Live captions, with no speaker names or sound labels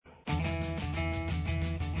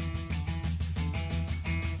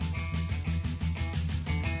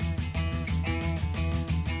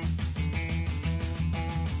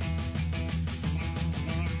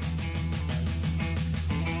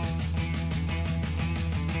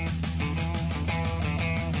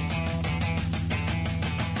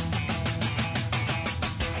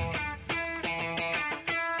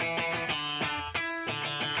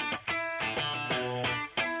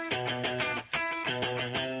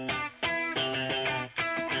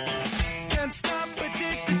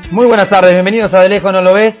Muy buenas tardes, bienvenidos a De Lejos No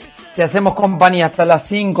Lo Ves. Te hacemos compañía hasta las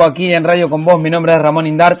 5 aquí en Radio con Vos. Mi nombre es Ramón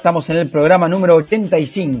Indart, estamos en el programa número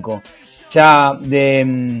 85 ya de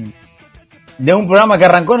un programa que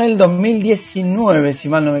arrancó en el 2019, si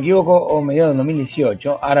mal no me equivoco, o mediados del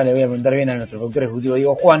 2018. Ahora le voy a preguntar bien a nuestro productor ejecutivo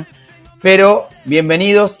Diego Juan. Pero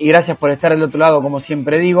bienvenidos y gracias por estar del otro lado, como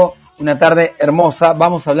siempre digo. Una tarde hermosa,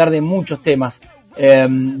 vamos a hablar de muchos temas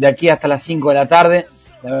de aquí hasta las 5 de la tarde.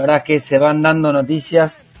 La verdad es que se van dando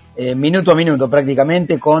noticias minuto a minuto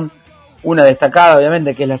prácticamente, con una destacada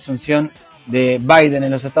obviamente que es la asunción de Biden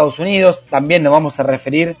en los Estados Unidos. También nos vamos a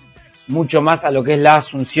referir mucho más a lo que es la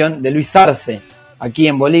asunción de Luis Arce aquí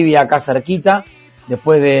en Bolivia, acá cerquita,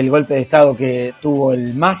 después del golpe de estado que tuvo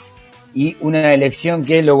el MAS y una elección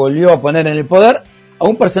que lo volvió a poner en el poder a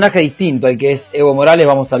un personaje distinto, el que es Evo Morales.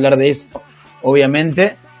 Vamos a hablar de eso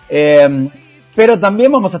obviamente, pero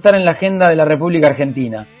también vamos a estar en la agenda de la República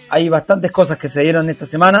Argentina. Hay bastantes cosas que se dieron esta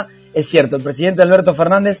semana. Es cierto, el presidente Alberto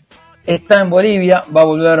Fernández está en Bolivia, va a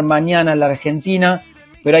volver mañana a la Argentina,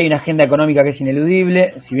 pero hay una agenda económica que es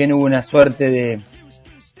ineludible. Si bien hubo una suerte de,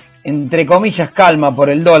 entre comillas, calma por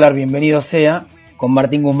el dólar, bienvenido sea, con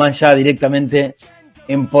Martín Guzmán ya directamente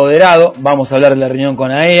empoderado. Vamos a hablar de la reunión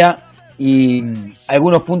con AEA y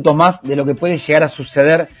algunos puntos más de lo que puede llegar a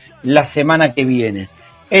suceder la semana que viene.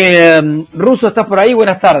 Russo, ¿estás por ahí?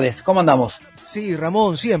 Buenas tardes, ¿cómo andamos? Sí,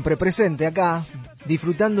 Ramón, siempre presente acá,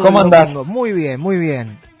 disfrutando del domingo. Muy bien, muy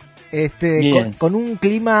bien. Bien. Con un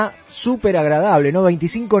clima súper agradable, ¿no?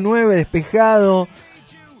 25-9, despejado,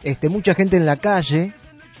 mucha gente en la calle.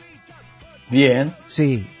 Bien.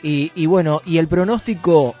 Sí, y bueno, y el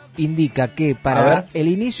pronóstico indica que para el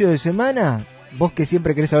inicio de semana, vos que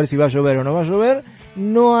siempre querés saber si va a llover o no va a llover,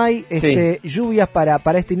 no hay lluvias para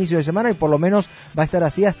este inicio de semana, y por lo menos va a estar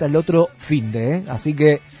así hasta el otro finde, ¿eh? Así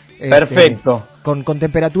que perfecto. Con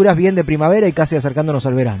temperaturas bien de primavera y casi acercándonos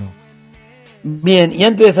al verano. Bien, y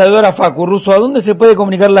antes de saludar a Facu, Russo, ¿a dónde se puede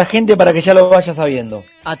comunicar la gente para que ya lo vaya sabiendo?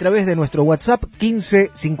 A través de nuestro WhatsApp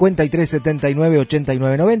 15 53 79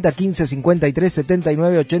 89 90, 15 53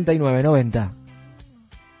 79 89 90.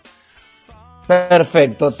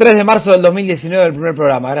 Perfecto, 3 de marzo del 2019 el primer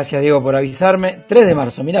programa. Gracias, Diego, por avisarme. 3 de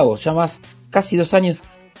marzo, mirá vos, ya más, casi 2 años.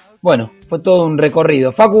 Bueno, fue todo un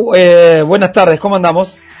recorrido. Facu, buenas tardes, ¿cómo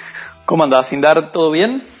andamos? ¿Cómo andás, Indar? ¿Todo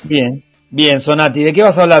bien? Bien, Sonati, ¿de qué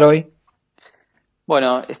vas a hablar hoy?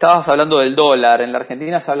 Bueno, estabas hablando del dólar. En la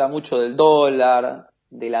Argentina se habla mucho del dólar,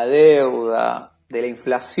 de la deuda, de la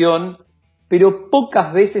inflación, pero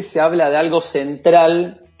pocas veces se habla de algo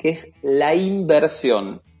central, que es la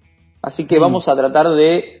inversión. Así que vamos a tratar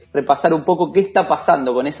de repasar un poco qué está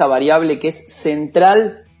pasando con esa variable que es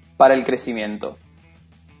central para el crecimiento.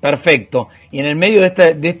 Perfecto. Y en el medio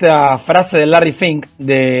de esta frase de Larry Fink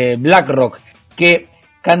de BlackRock, que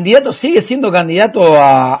sigue siendo candidato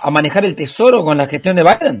a manejar el tesoro con la gestión de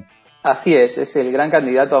Biden. Así es el gran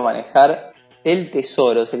candidato a manejar el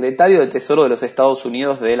tesoro, secretario de Tesoro de los Estados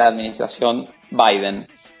Unidos de la administración Biden.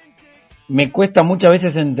 Me cuesta muchas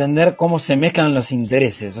veces entender cómo se mezclan los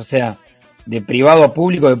intereses, o sea, de privado a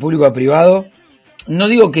público, de público a privado. No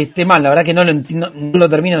digo que esté mal, la verdad que no lo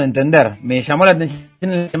termino de entender. Me llamó la atención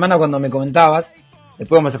en la semana cuando me comentabas,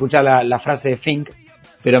 después vamos a escuchar la frase de Fink,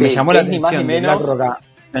 pero sí, me llamó la atención. Ni más ni menos,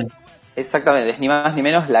 exactamente, es ni más ni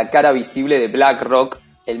menos la cara visible de BlackRock,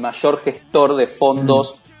 el mayor gestor de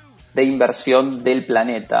fondos de inversión del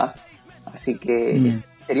planeta. Así que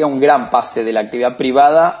sería un gran pase de la actividad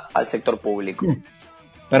privada al sector público.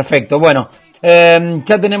 Perfecto, bueno,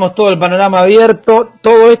 ya tenemos todo el panorama abierto.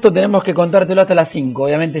 Todo esto tenemos que contártelo hasta las 5.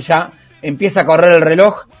 Obviamente ya empieza a correr el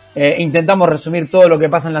reloj. Intentamos resumir todo lo que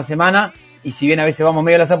pasa en la semana, y si bien a veces vamos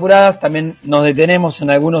medio a las apuradas, también nos detenemos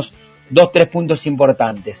en algunos 2-3 puntos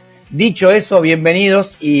importantes. Dicho eso,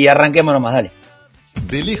 bienvenidos y arranquemos nomás, dale.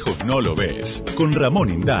 De lejos no lo ves, con Ramón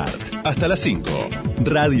Indart. Hasta las 5.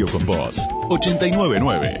 Radio con Vos.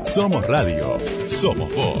 89.9. Somos radio.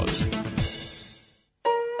 Somos vos.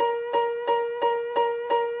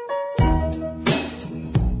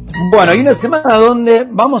 Bueno, hay una semana donde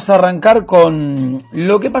vamos a arrancar con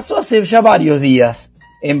lo que pasó hace ya varios días,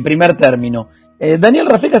 en primer término. Daniel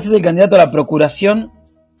Rafecas es el candidato a la procuración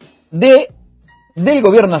del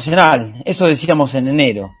gobierno nacional, eso decíamos en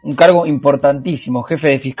enero, un cargo importantísimo, jefe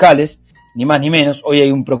de fiscales, ni más ni menos. Hoy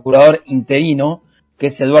hay un procurador interino, que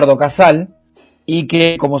es Eduardo Casal, y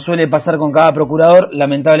que, como suele pasar con cada procurador,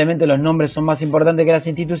 lamentablemente los nombres son más importantes que las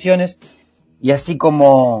instituciones, y así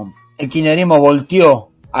como el kirchnerismo volteó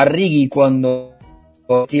a Rigui cuando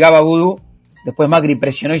investigaba Vudú, después Macri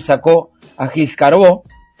presionó y sacó a Gil Carbó,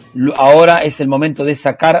 ahora es el momento de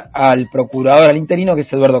sacar al procurador, al interino, que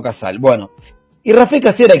es Eduardo Casal. Bueno, y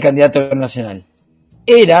Rafecas era el candidato nacional.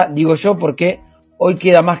 Era, digo yo, porque hoy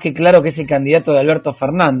queda más que claro que es el candidato de Alberto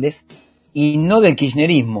Fernández y no del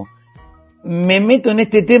kirchnerismo. Me meto en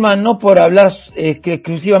este tema no por hablar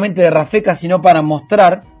exclusivamente de Rafecas, sino para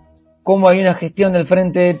mostrar cómo hay una gestión del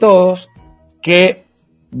Frente de Todos que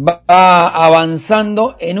va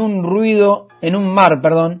avanzando en un mar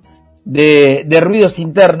de ruidos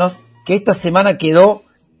internos que esta semana quedó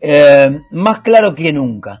más claro que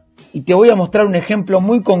nunca. Y te voy a mostrar un ejemplo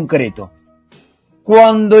muy concreto.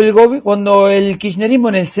 Cuando el kirchnerismo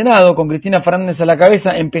en el Senado, con Cristina Fernández a la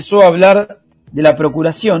cabeza, empezó a hablar de la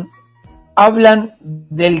procuración, hablan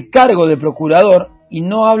del cargo de procurador y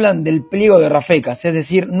no hablan del pliego de Rafecas, es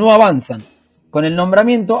decir, no avanzan con el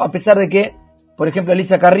nombramiento, a pesar de que, por ejemplo,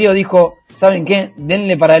 Elisa Carrió dijo, ¿saben qué?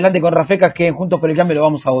 Denle para adelante con Rafecas que Juntos por el Cambio lo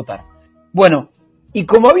vamos a votar. Bueno, y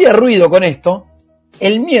como había ruido con esto,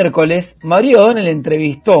 el miércoles María O'Donnell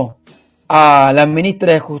entrevistó a la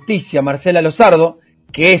ministra de Justicia, Marcela Lozardo,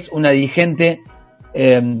 que es una dirigente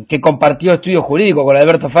que compartió estudio jurídico con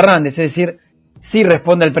Alberto Fernández, es decir, sí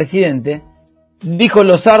responde al presidente. Dijo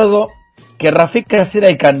Lozardo que Rafecas era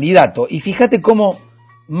el candidato, y fíjate cómo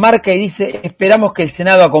marca y dice, esperamos que el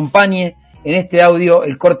Senado acompañe en este audio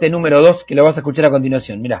el corte número 2, que lo vas a escuchar a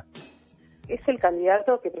continuación. Mirá. Es el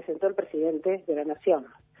candidato que presentó el presidente de la Nación,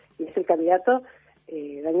 y es el candidato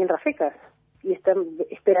Daniel Rafecas, y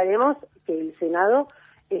esperaremos que el Senado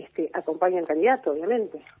acompañe al candidato,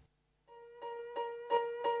 obviamente.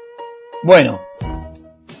 Bueno,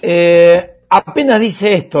 apenas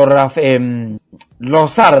dice esto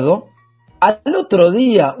Lozardo, al otro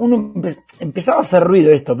día uno empezaba a hacer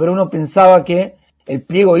ruido esto, pero uno pensaba que el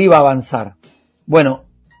pliego iba a avanzar. Bueno,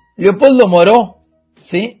 Leopoldo Moró,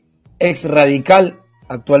 ¿sí? Ex radical,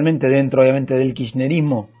 actualmente dentro obviamente del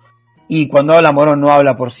kirchnerismo, y cuando habla Moró no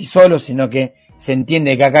habla por sí solo, sino que se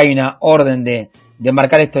entiende que acá hay una orden de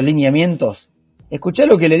marcar estos lineamientos. Escuchá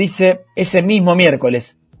lo que le dice ese mismo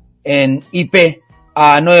miércoles en IP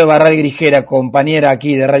a Noé Barral Grijera, compañera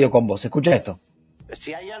aquí de Radio Con Vos. Escucha esto.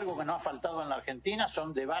 Si hay algo que no ha faltado en la Argentina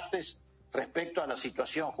son debates respecto a la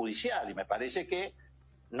situación judicial, y me parece que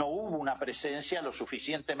no hubo una presencia lo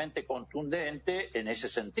suficientemente contundente en ese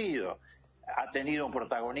sentido. Ha tenido un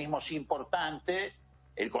protagonismo importante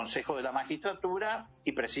el Consejo de la Magistratura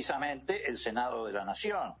y precisamente el Senado de la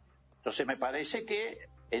Nación. Entonces me parece que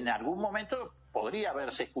en algún momento podría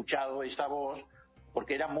haberse escuchado esa voz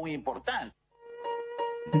porque era muy importante.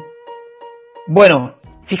 Bueno,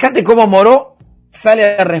 fíjate cómo Moró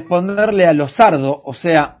sale a responderle a Lozardo, o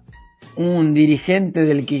sea, un dirigente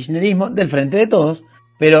del kirchnerismo, del Frente de Todos,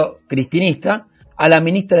 pero cristinista, a la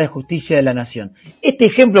ministra de Justicia de la Nación. Este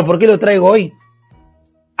ejemplo, ¿por qué lo traigo hoy?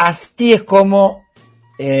 Así es como,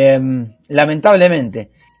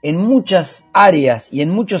 lamentablemente, en muchas áreas y en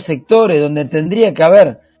muchos sectores donde tendría que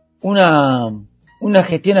haber una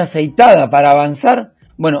gestión aceitada para avanzar,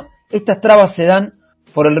 bueno, estas trabas se dan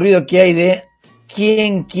por el ruido que hay de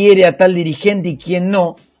quién quiere a tal dirigente y quién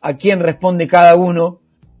no, a quién responde cada uno,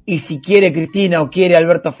 y si quiere Cristina o quiere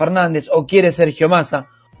Alberto Fernández o quiere Sergio Massa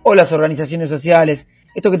o las organizaciones sociales,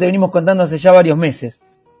 esto que te venimos contando hace ya varios meses,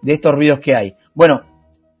 de estos ruidos que hay. Bueno,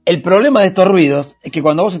 el problema de estos ruidos es que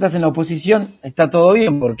cuando vos estás en la oposición está todo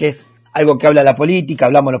bien, porque es algo que habla la política,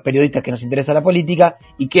 hablamos los periodistas que nos interesa la política,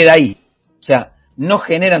 y queda ahí. O sea, no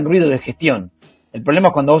generan ruido de gestión. El problema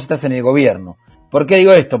es cuando vos estás en el gobierno. ¿Por qué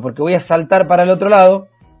digo esto? Porque voy a saltar para el otro lado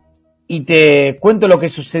y te cuento lo que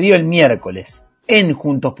sucedió el miércoles en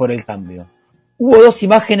Juntos por el Cambio. Hubo dos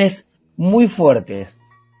imágenes muy fuertes.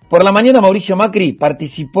 Por la mañana Mauricio Macri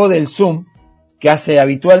participó del Zoom que hace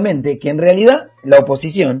habitualmente, que en realidad, la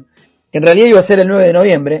oposición, que en realidad iba a ser el 9 de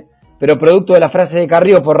noviembre, pero producto de la frase de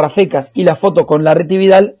Carrió por Rafecas y la foto con Larreta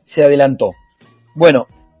Vidal, se adelantó. Bueno,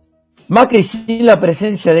 Macri, sin la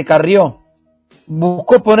presencia de Carrió,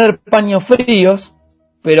 buscó poner paños fríos,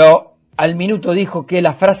 pero al minuto dijo que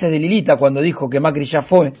las frases de Lilita, cuando dijo que Macri ya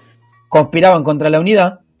fue, conspiraban contra la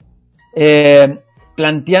unidad,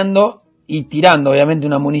 planteando y tirando obviamente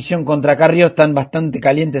una munición contra Carrió. Están bastante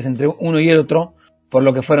calientes entre uno y el otro por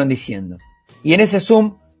lo que fueron diciendo. Y en ese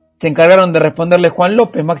Zoom se encargaron de responderle Juan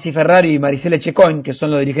López, Maxi Ferrari y Maricela Echecoin, que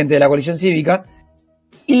son los dirigentes de la coalición cívica,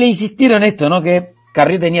 y le insistieron esto, ¿no? Que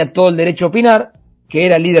Carrió tenía todo el derecho a opinar, que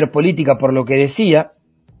era líder política por lo que decía,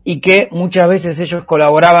 y que muchas veces ellos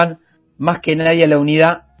colaboraban más que nadie a la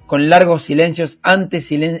unidad con largos silencios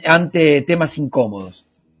ante temas incómodos.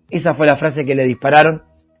 Esa fue la frase que le dispararon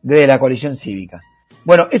desde la coalición cívica.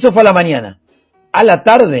 Bueno, eso fue a la mañana. A la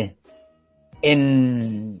tarde,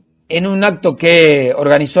 en un acto que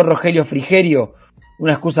organizó Rogelio Frigerio,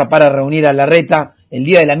 una excusa para reunir a Larreta, el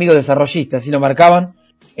Día del Amigo Desarrollista, así lo marcaban,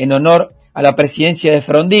 en honor a la presidencia de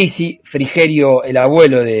Frondizi, Frigerio, el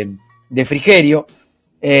abuelo de Frigerio,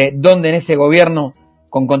 donde en ese gobierno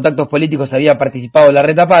con contactos políticos había participado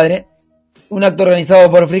Larreta padre, un acto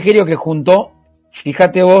organizado por Frigerio que juntó,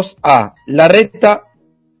 fíjate vos, a Larreta,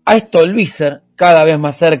 a Stolbizer, cada vez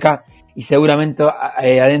más cerca y seguramente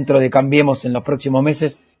adentro de Cambiemos en los próximos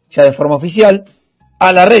meses, ya de forma oficial,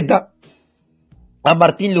 a Larreta, a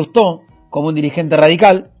Martín Lustó como un dirigente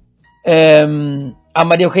radical, a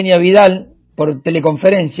María Eugenia Vidal por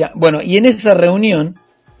teleconferencia, bueno, y en esa reunión,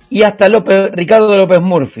 y hasta Ricardo López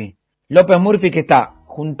Murphy que está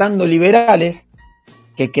juntando liberales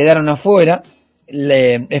que quedaron afuera,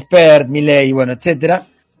 Espert, Milei, bueno, etcétera,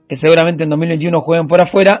 que seguramente en 2021 jueguen por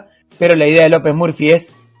afuera, pero la idea de López Murphy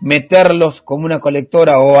es meterlos como una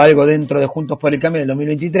colectora o algo dentro de Juntos por el Cambio en el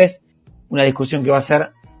 2023, una discusión que va a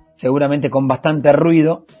ser seguramente con bastante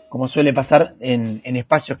ruido, como suele pasar en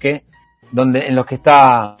espacios en los que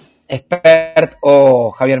está Espert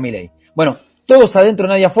o Javier Milei. Bueno, todos adentro,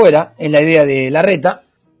 nadie afuera, es la idea de Larreta.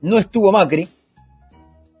 No estuvo Macri,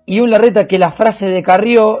 y un Larreta que la frase de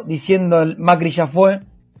Carrió diciendo Macri ya fue,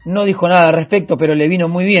 no dijo nada al respecto, pero le vino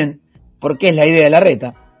muy bien, porque es la idea de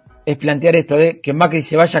Larreta, es plantear esto de que Macri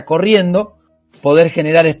se vaya corriendo, poder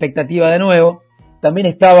generar expectativa de nuevo. También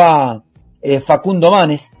estaba Facundo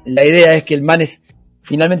Manes, la idea es que el Manes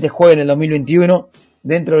finalmente juegue en el 2021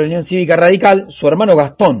 dentro de la Unión Cívica Radical. Su hermano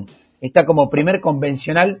Gastón está como primer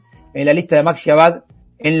convencional en la lista de Maxi Abad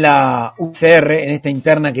en la UCR, en esta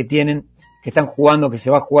interna que tienen, que están jugando, que se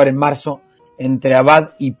va a jugar en marzo entre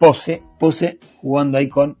Abad y Pose jugando ahí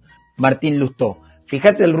con Martín Lustó.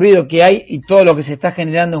 Fíjate el ruido que hay y todo lo que se está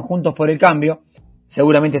generando en Juntos por el Cambio.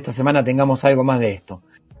 Seguramente esta semana tengamos algo más de esto.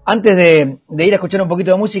 Antes de ir a escuchar un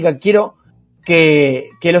poquito de música, quiero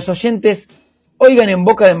que los oyentes oigan en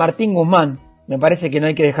boca de Martín Guzmán, me parece que no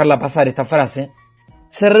hay que dejarla pasar esta frase.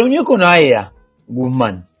 Se reunió con AEA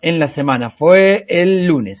Guzmán en la semana, fue el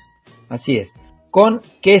lunes, así es.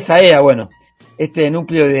 ¿Qué es AEA? Bueno, este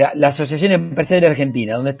núcleo de la Asociación Empresarial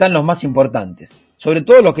Argentina, donde están los más importantes, sobre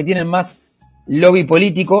todo los que tienen más lobby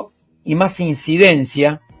político y más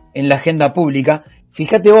incidencia en la agenda pública.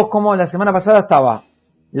 Fíjate vos cómo la semana pasada estaba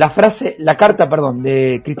la carta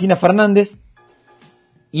de Cristina Fernández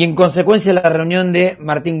y en consecuencia la reunión de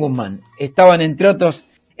Martín Guzmán. Estaban entre otros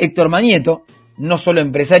Héctor Manieto, no solo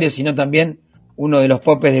empresario sino también uno de los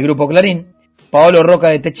popes del Grupo Clarín, Paolo Roca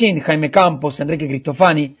de Techín, Jaime Campos, Enrique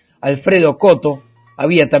Cristofani, Alfredo Coto,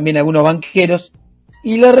 había también algunos banqueros,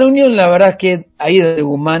 y la reunión la verdad es que ahí donde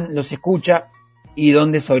Guzmán los escucha y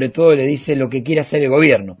donde sobre todo le dice lo que quiere hacer el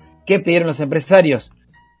gobierno. ¿Qué pidieron los empresarios?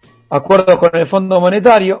 Acuerdo con el Fondo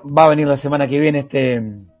Monetario, va a venir la semana que viene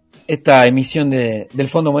esta emisión del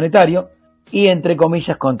Fondo Monetario, y entre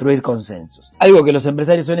comillas construir consensos. Algo que los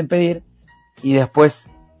empresarios suelen pedir, y después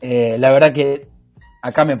la verdad que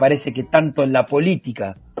acá me parece que tanto en la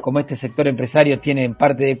política como este sector empresario tienen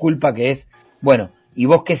parte de culpa, que es, bueno, ¿y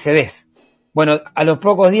vos qué cedés? Bueno, a los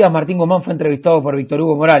pocos días Martín Guzmán fue entrevistado por Víctor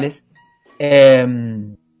Hugo Morales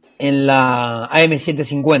en la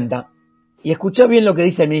AM750, y escuchá bien lo que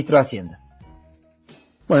dice el ministro de Hacienda.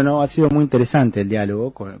 Bueno, ha sido muy interesante el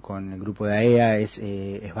diálogo con el grupo de AEA,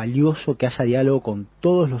 es valioso que haya diálogo con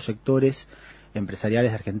todos los sectores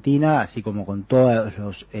empresariales de Argentina, así como con todos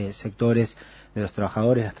los sectores de los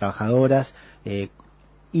trabajadores, las trabajadoras,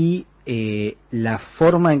 y la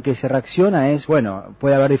forma en que se reacciona es, bueno,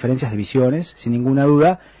 puede haber diferencias de visiones, sin ninguna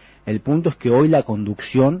duda. El punto es que hoy la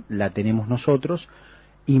conducción la tenemos nosotros,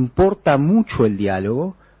 importa mucho el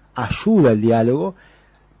diálogo, ayuda el diálogo,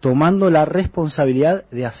 tomando la responsabilidad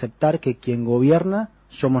de aceptar que quien gobierna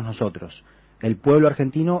somos nosotros. El pueblo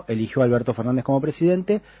argentino eligió a Alberto Fernández como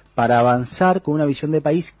presidente para avanzar con una visión de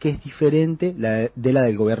país que es diferente de la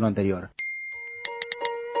del gobierno anterior.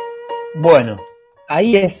 Bueno,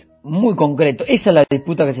 ahí es muy concreto. Esa es la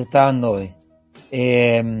disputa que se está dando hoy.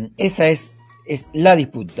 Esa es la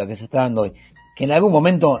disputa que se está dando hoy. Que en algún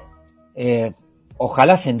momento,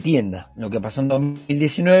 ojalá se entienda lo que pasó en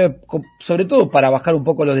 2019, sobre todo para bajar un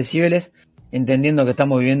poco los decibeles, entendiendo que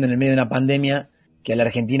estamos viviendo en el medio de una pandemia que a la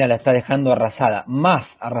Argentina la está dejando arrasada,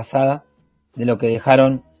 más arrasada de lo que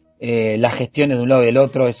dejaron las gestiones de un lado y del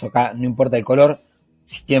otro. Eso acá no importa el color,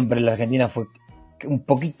 siempre la Argentina fue un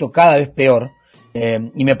poquito cada vez peor,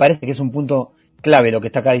 y me parece que es un punto clave lo que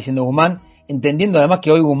está acá diciendo Guzmán, entendiendo además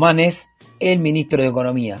que hoy Guzmán es el ministro de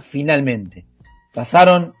Economía, finalmente.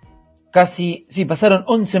 Pasaron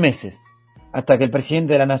 11 meses hasta que el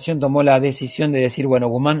presidente de la Nación tomó la decisión de decir, bueno,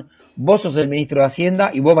 Guzmán, vos sos el ministro de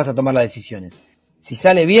Hacienda y vos vas a tomar las decisiones. Si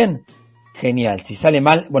sale bien, genial. Si sale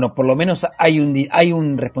mal, bueno, por lo menos hay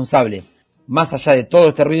un responsable, más allá de todo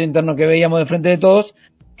este ruido interno que veíamos de frente de todos,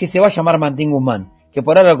 que se va a llamar Martín Guzmán, que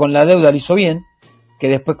por ahora con la deuda lo hizo bien, que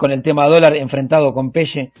después con el tema dólar enfrentado con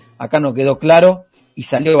Pelle, acá no quedó claro y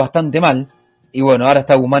salió bastante mal. Y bueno, ahora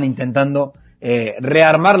está Guzmán intentando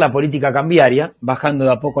rearmar la política cambiaria, bajando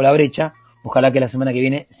de a poco la brecha. Ojalá que la semana que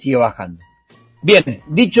viene siga bajando. Bien,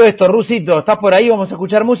 dicho esto, Rusito, ¿estás por ahí? ¿Vamos a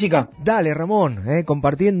escuchar música? Dale, Ramón,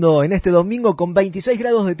 compartiendo en este domingo con 26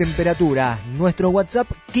 grados de temperatura. Nuestro WhatsApp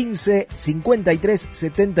 15 53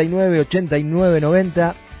 79 89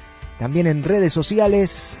 90. También en redes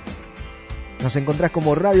sociales nos encontrás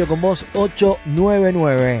como Radio con Voz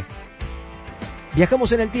 899.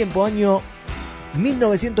 Viajamos en el tiempo, año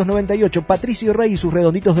 1998. Patricio Rey y sus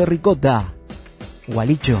redonditos de ricota.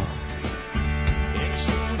 Gualicho.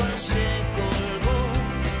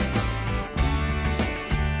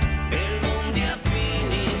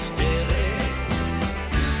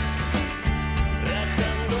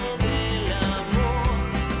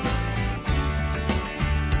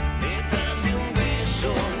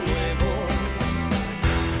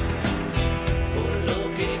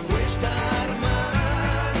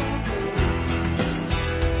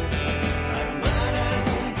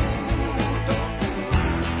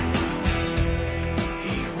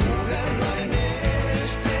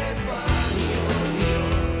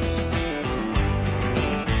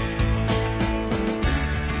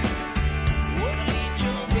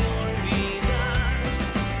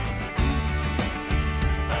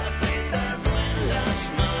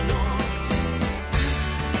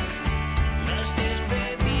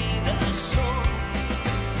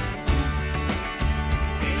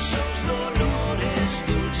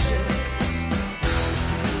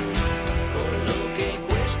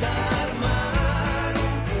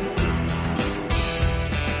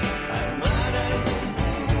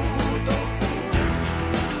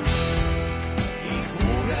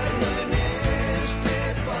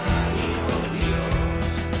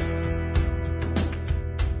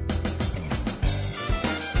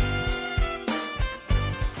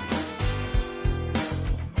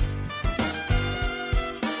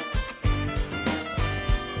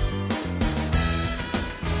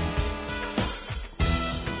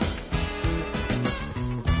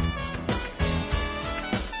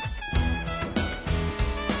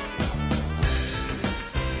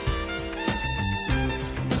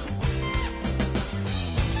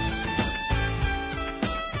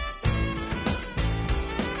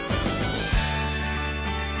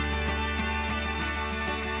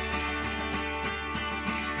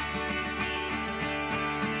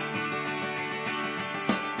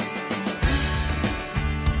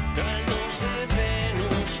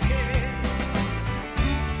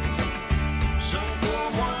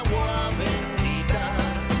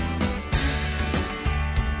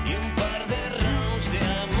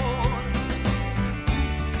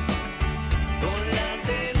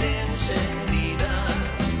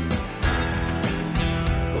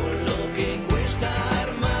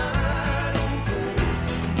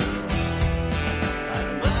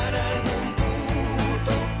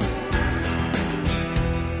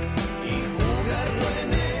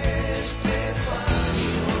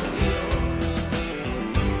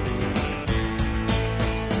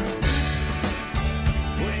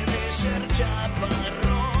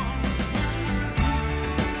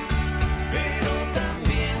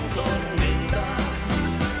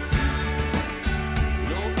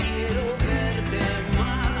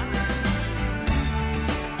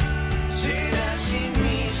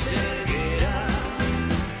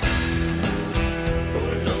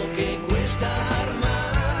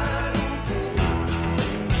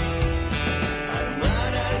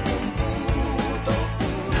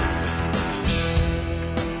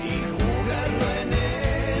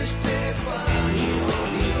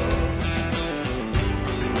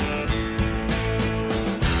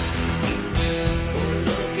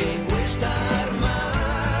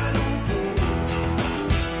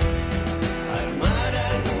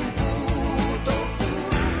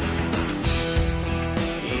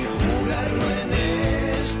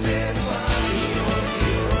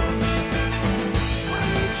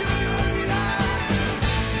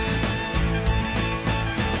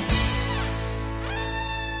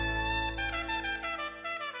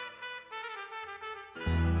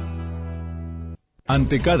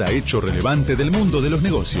 Ante cada hecho relevante del mundo de los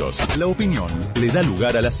negocios, la opinión le da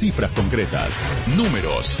lugar a las cifras concretas.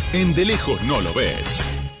 Números, en De Lejos No Lo Ves.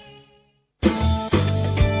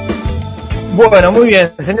 Bueno, muy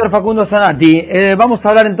bien, señor Facundo Zanatti. Vamos a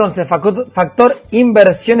hablar entonces, factor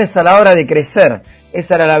inversiones a la hora de crecer.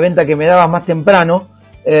 Esa era la venta que me dabas más temprano.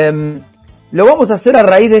 Lo vamos a hacer a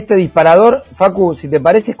raíz de este disparador. Facu, si te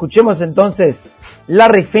parece, escuchemos entonces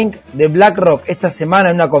Larry Fink de BlackRock esta semana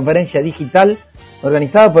en una conferencia digital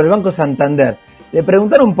organizada por el Banco Santander. Le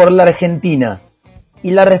preguntaron por la Argentina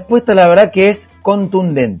y la respuesta, la verdad, que es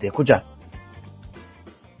contundente. Escuchá.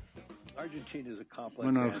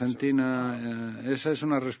 Bueno, Argentina, esa es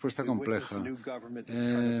una respuesta compleja.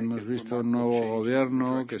 Hemos visto un nuevo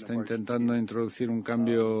gobierno que está intentando introducir un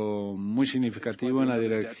cambio muy significativo en la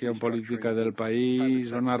dirección política del país.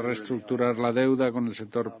 Van a reestructurar la deuda con el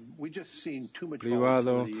sector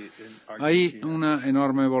privado. Hay una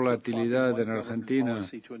enorme volatilidad en Argentina.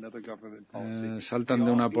 Saltan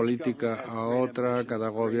de una política a otra. Cada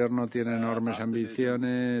gobierno tiene enormes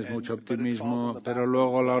ambiciones, mucho optimismo, pero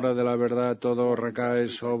luego a la hora de la verdad todo recae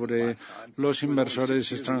sobre los inversores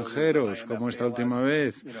extranjeros, como esta última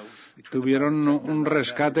vez. Tuvieron un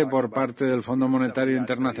rescate por parte del Fondo Monetario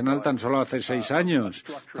Internacional tan solo hace 6 años.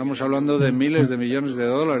 Estamos hablando de miles de millones de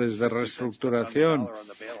dólares de reestructuración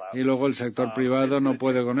y luego el sector privado no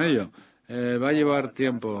puede con ello. Va a llevar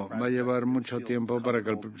tiempo, va a llevar mucho tiempo para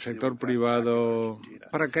que el sector privado,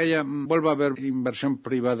 para que vuelva a haber inversión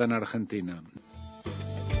privada en Argentina.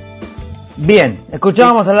 Bien,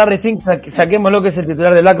 escuchábamos a Larry Fink, saquemos lo que es el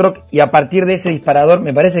titular de BlackRock y a partir de ese disparador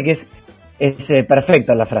me parece que es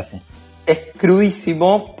perfecta la frase. Es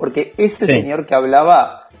crudísimo porque ese señor que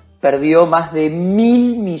hablaba perdió más de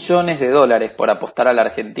 $1.000 millones por apostar a la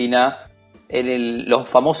Argentina en los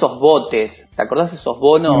famosos botes. ¿Te acordás de esos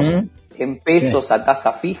bonos en pesos a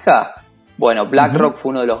tasa fija? Bueno, BlackRock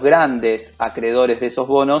fue uno de los grandes acreedores de esos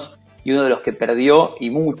bonos y uno de los que perdió y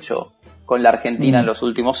mucho con la Argentina en los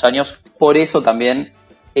últimos años, por eso también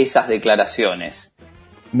esas declaraciones.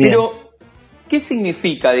 Bien. Pero, ¿qué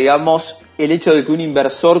significa, digamos, el hecho de que un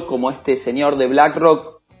inversor como este señor de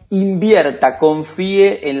BlackRock invierta,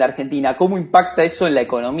 confíe en la Argentina? ¿Cómo impacta eso en la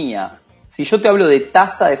economía? Si yo te hablo de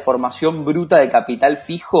tasa de formación bruta de capital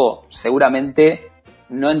fijo, seguramente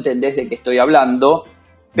no entendés de qué estoy hablando,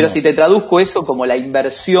 pero si te traduzco eso como la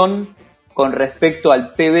inversión con respecto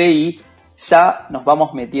al PBI, ya nos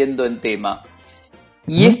vamos metiendo en tema.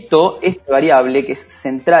 Y esta variable, que es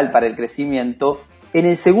central para el crecimiento, en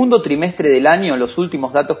el segundo trimestre del año, en los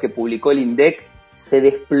últimos datos que publicó el INDEC, se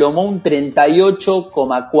desplomó un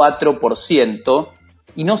 38,4%,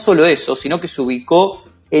 y no solo eso, sino que se ubicó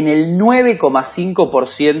en el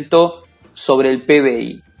 9,5% sobre el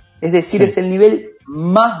PBI. Es decir, es el nivel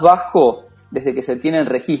más bajo desde que se tienen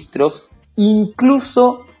registros,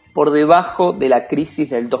 incluso por debajo de la crisis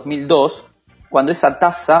del 2002, cuando esa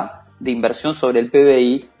tasa de inversión sobre el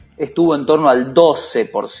PBI estuvo en torno al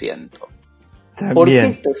 12%. ¿Por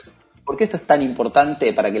qué esto es tan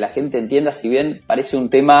importante para que la gente entienda, si bien parece un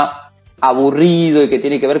tema aburrido y que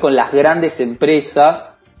tiene que ver con las grandes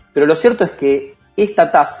empresas? Pero lo cierto es que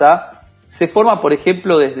esta tasa se forma, por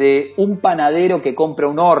ejemplo, desde un panadero que compra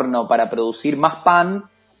un horno para producir más pan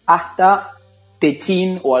hasta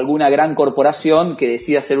Techin o alguna gran corporación que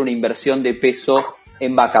decide hacer una inversión de peso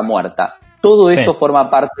en vaca muerta. Todo eso forma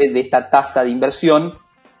parte de esta tasa de inversión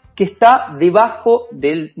que está debajo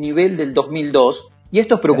del nivel del 2002. Y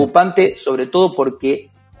esto es preocupante sobre todo porque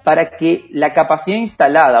para que la capacidad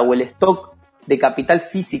instalada o el stock de capital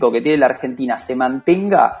físico que tiene la Argentina se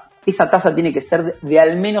mantenga, esa tasa tiene que ser de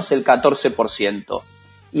al menos el 14%.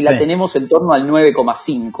 Y la tenemos en torno al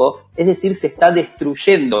 9,5%. Es decir, se está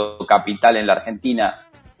destruyendo capital en la Argentina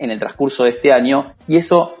en el transcurso de este año. Y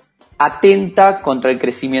eso atenta contra el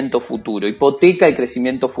crecimiento futuro, hipoteca el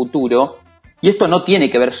crecimiento futuro, y esto no tiene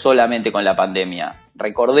que ver solamente con la pandemia.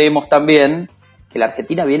 Recordemos también que la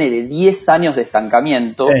Argentina viene de 10 años de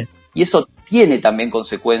estancamiento, y eso tiene también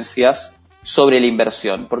consecuencias sobre la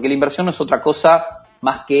inversión, porque la inversión no es otra cosa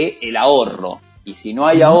más que el ahorro, y si no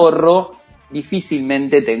hay ahorro,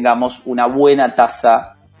 difícilmente tengamos una buena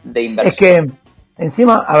tasa de inversión. Es que,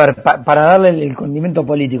 encima, a ver, para darle el condimento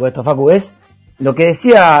político a esto, Facu, es lo que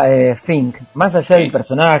decía Fink, más allá del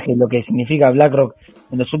personaje, lo que significa BlackRock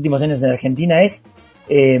en los últimos años en Argentina es,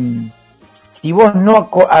 si vos no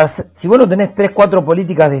tenés 3-4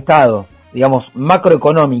 políticas de Estado, digamos,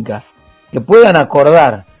 macroeconómicas, que puedan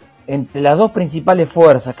acordar entre las dos principales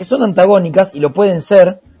fuerzas, que son antagónicas y lo pueden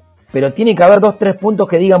ser, pero tiene que haber 2-3 puntos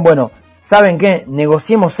que digan, bueno, ¿saben qué?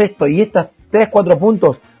 Negociemos esto y estos 3-4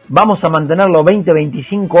 puntos vamos a mantenerlo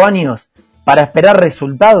 20-25 años para esperar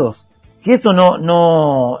resultados. Si eso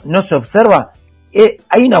no se observa,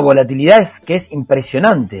 hay una volatilidad que es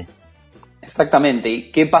impresionante. Exactamente.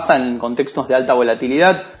 ¿Y qué pasa en contextos de alta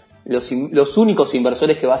volatilidad? Los únicos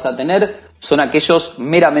inversores que vas a tener son aquellos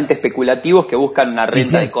meramente especulativos que buscan una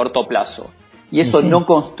renta de corto plazo. y eso no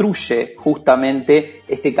construye justamente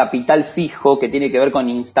este capital fijo que tiene que ver con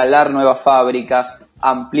instalar nuevas fábricas,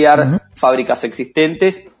 ampliar fábricas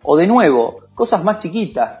existentes, o de nuevo, cosas más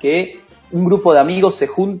chiquitas, que un grupo de amigos se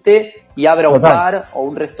junte y abra un bar o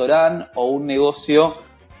un restaurante o un negocio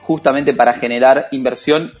justamente para generar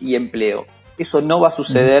inversión y empleo. Eso no va a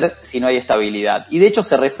suceder si no hay estabilidad. Y de hecho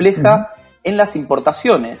se refleja en las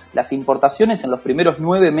importaciones. Las importaciones en los primeros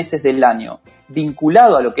 9 meses del año,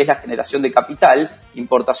 vinculado a lo que es la generación de capital,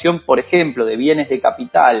 importación, por ejemplo, de bienes de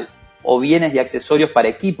capital o bienes y accesorios para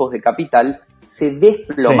equipos de capital, se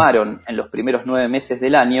desplomaron en los primeros 9 meses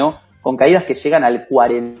del año, con caídas que llegan al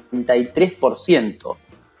 43%. O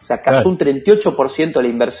sea, cayó un 38% la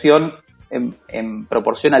inversión en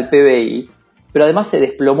proporción al PBI, pero además se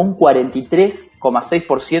desplomó un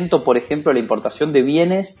 43,6%, por ejemplo, la importación de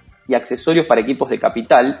bienes y accesorios para equipos de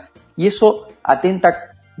capital, y eso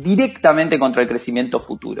atenta directamente contra el crecimiento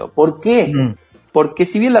futuro. ¿Por qué? Porque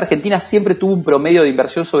si bien la Argentina siempre tuvo un promedio de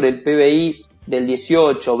inversión sobre el PBI del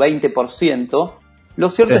 18-20%, lo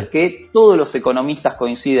cierto es que todos los economistas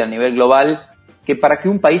coinciden a nivel global que para que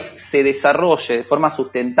un país se desarrolle de forma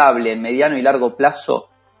sustentable en mediano y largo plazo,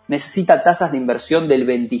 necesita tasas de inversión del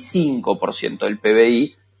 25% del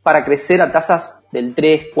PBI para crecer a tasas del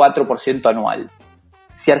 3-4% anual.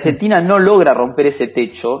 Si Argentina no logra romper ese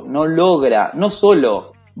techo, no logra no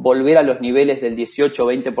solo volver a los niveles del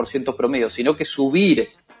 18-20% promedio, sino que subir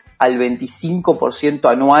al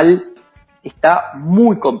 25% anual, está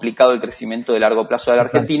muy complicado el crecimiento de largo plazo de la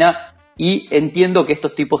Argentina, y entiendo que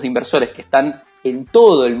estos tipos de inversores que están en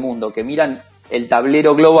todo el mundo, que miran el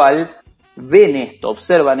tablero global, ven esto,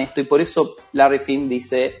 observan esto, y por eso Larry Fink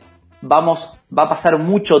dice, va a pasar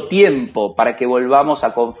mucho tiempo para que volvamos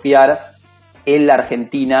a confiar en la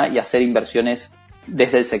Argentina y hacer inversiones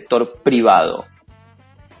desde el sector privado.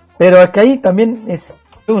 Pero es que ahí también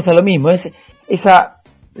vamos a lo mismo,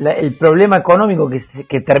 el problema económico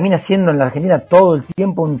que termina siendo en la Argentina todo el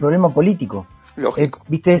tiempo un problema político.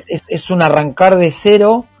 ¿Viste? Es un arrancar de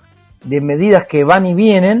cero de medidas que van y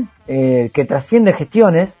vienen, que trascienden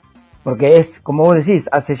gestiones, porque es, como vos decís,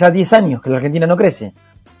 hace ya 10 años que la Argentina no crece.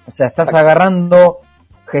 O sea, estás agarrando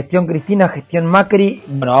gestión Cristina, gestión Macri.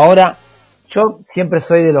 Bueno, ahora yo siempre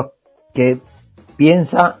soy de los que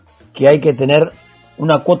piensa que hay que tener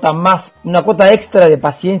una cuota extra de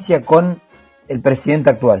paciencia con el presidente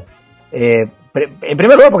actual. En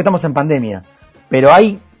primer lugar porque estamos en pandemia, pero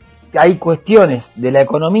hay cuestiones de la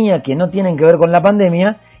economía que no tienen que ver con la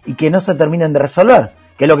pandemia y que no se terminan de resolver,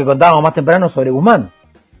 que es lo que contábamos más temprano sobre Guzmán.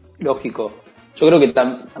 Lógico. Yo creo que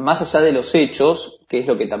más allá de los hechos, que es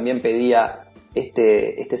lo que también pedía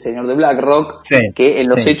este señor de BlackRock, que en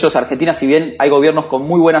los hechos Argentina, si bien hay gobiernos con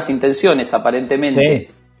muy buenas intenciones aparentemente,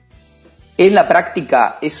 en la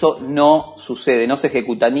práctica eso no sucede, no se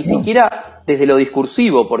ejecuta, ni siquiera desde lo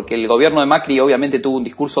discursivo, porque el gobierno de Macri obviamente tuvo un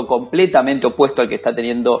discurso completamente opuesto al que está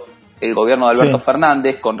teniendo el gobierno de Alberto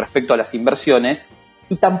Fernández con respecto a las inversiones,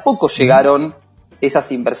 y tampoco llegaron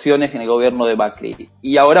esas inversiones en el gobierno de Macri.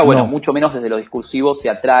 Y ahora, mucho menos desde lo discursivo se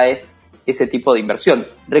atrae ese tipo de inversión.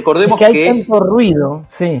 Recordemos que hay tanto ruido.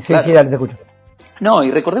 Dale, te escucho. No,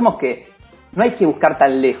 y recordemos que no hay que buscar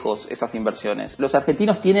tan lejos esas inversiones. Los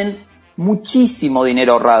argentinos tienen muchísimo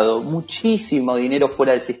dinero ahorrado, muchísimo dinero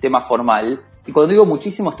fuera del sistema formal. Y cuando digo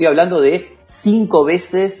muchísimo, estoy hablando de 5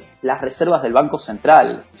 veces las reservas del Banco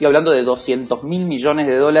Central. Estoy hablando de 200.000 millones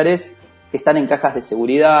de dólares que están en cajas de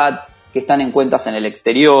seguridad, que están en cuentas en el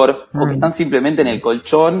exterior, o que están simplemente en el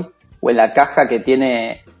colchón o en la caja que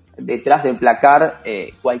tiene detrás del placar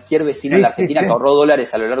cualquier vecino en la Argentina que ahorró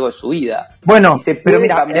dólares a lo largo de su vida. Bueno, se puede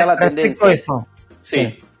cambiar la tendencia.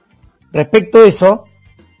 Respecto a eso,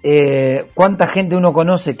 ¿cuánta gente uno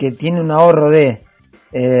conoce que tiene un ahorro de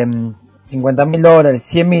 $50.000,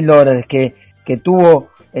 $100.000, que tuvo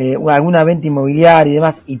alguna venta inmobiliaria y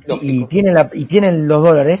demás, y tienen los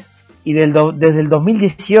dólares? Y desde el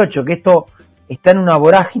 2018, que esto está en una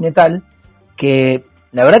vorágine tal que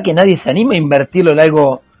la verdad que nadie se anima a invertirlo en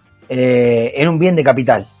algo, en un bien de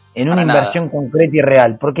capital, en una inversión concreta y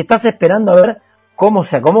real, porque estás esperando a ver cómo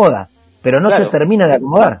se acomoda, pero no se termina de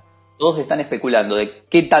acomodar. Todos están especulando de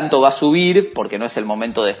qué tanto va a subir, porque no es el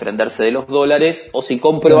momento de desprenderse de los dólares, o si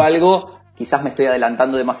compro algo, quizás me estoy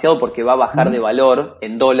adelantando demasiado porque va a bajar de valor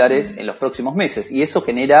en dólares en los próximos meses, y eso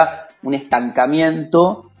genera un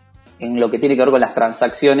estancamiento en lo que tiene que ver con las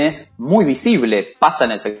transacciones muy visible. Pasa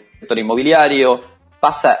en el sector inmobiliario,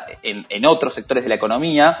 pasa en otros sectores de la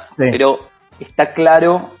economía, pero está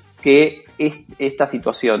claro que esta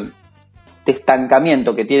situación de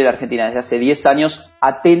estancamiento que tiene la Argentina desde hace 10 años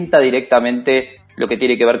atenta directamente lo que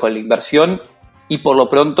tiene que ver con la inversión, y por lo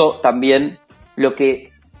pronto también lo que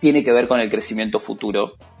tiene que ver con el crecimiento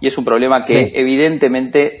futuro. Y es un problema que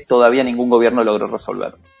evidentemente todavía ningún gobierno logró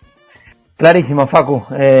resolver. Clarísimo, Facu.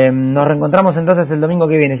 Nos reencontramos entonces el domingo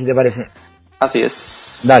que viene, si te parece. Así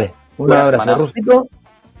es. Dale, un abrazo, Rusito.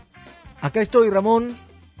 Acá estoy, Ramón.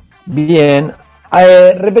 Bien.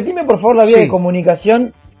 Repetime, por favor, la vía de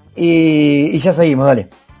comunicación y ya seguimos, dale.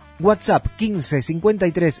 WhatsApp 15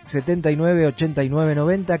 53 79 89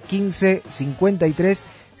 90, 15 53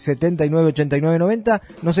 79 89 90.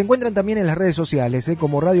 Nos encuentran también en las redes sociales,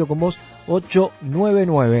 como Radio Con Voz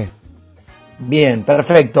 899. Bien,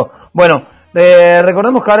 perfecto. Bueno,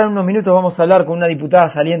 recordemos que ahora en unos minutos vamos a hablar con una diputada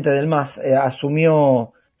saliente del MAS.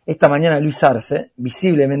 Asumió esta mañana Luis Arce,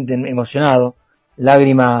 visiblemente emocionado,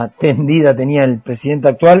 lágrima tendida tenía el presidente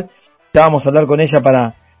actual. Ya vamos a hablar con ella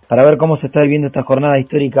para ver cómo se está viviendo esta jornada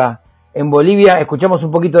histórica en Bolivia. Escuchamos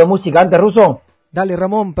un poquito de música antes, Russo. Dale,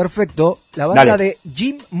 Ramón, perfecto. La banda de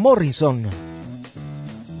Jim Morrison.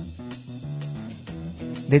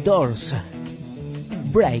 The Doors.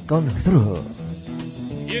 Break on Through.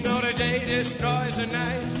 You know the day destroys the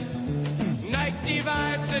night. Night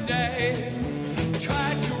divides the day. Try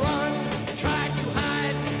to run, try to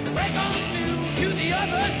hide. Break on through to the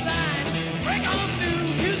other side. Break on through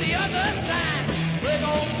to the other side. Break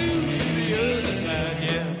on through to the other side,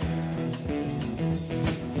 yeah.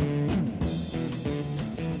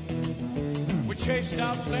 We chased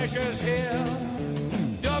our pleasures here,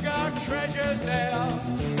 dug our treasures there.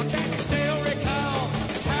 But can you still recall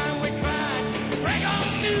the time we cried? Break on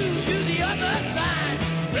through to the other side.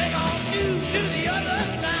 Break on through to the other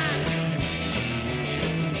side.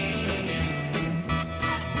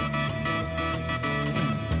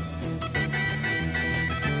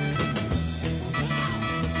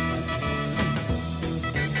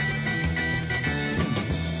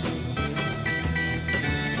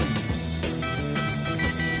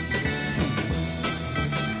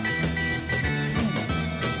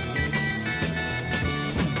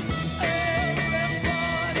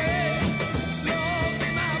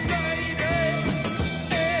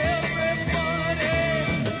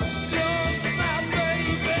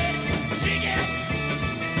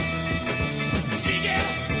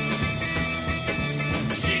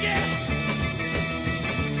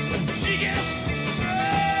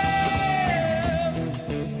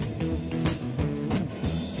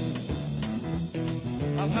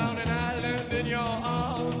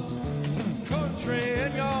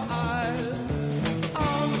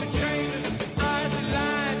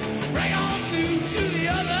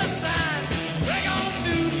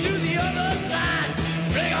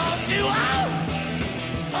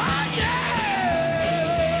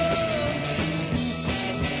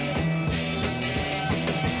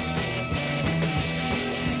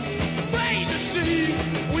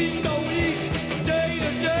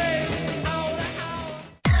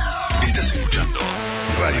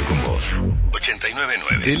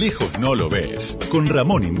 De lejos no lo ves, con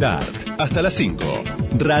Ramón Indart. Hasta las 5.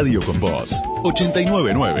 Radio Con Voz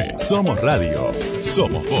 899. Somos radio,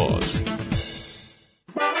 somos voz.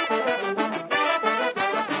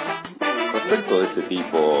 Respecto de este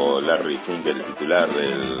tipo, Larry Fink, el titular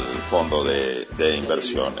del fondo de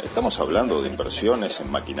inversión, ¿estamos hablando de inversiones en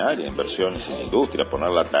maquinaria, inversiones en industria, poner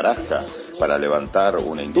la tarasca para levantar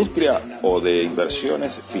una industria, o de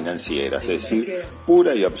inversiones financieras, es decir,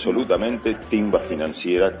 pura y absolutamente timba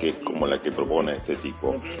financiera, que es como la que propone este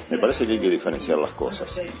tipo? Me parece que hay que diferenciar las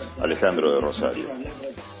cosas. Alejandro de Rosario.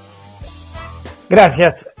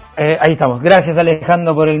 Gracias, ahí estamos. Gracias,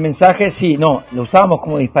 Alejandro, por el mensaje. Sí, no, lo usábamos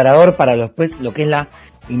como disparador para después lo que es la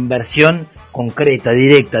inversión concreta,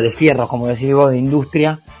 directa, de fierros, como decís vos, de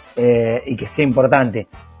industria, y que sea importante.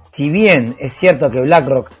 Si bien es cierto que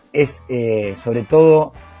BlackRock es sobre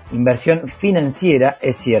todo inversión financiera,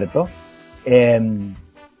 es cierto,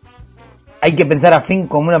 hay que pensar a Fink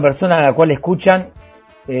como una persona a la cual escuchan,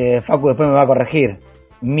 Facu después me va a corregir,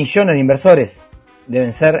 millones de inversores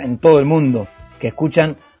deben ser en todo el mundo, que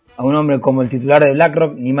escuchan a un hombre como el titular de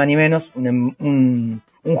BlackRock, ni más ni menos, un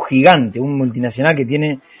gigante, un multinacional que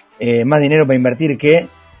tiene más dinero para invertir que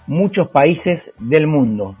muchos países del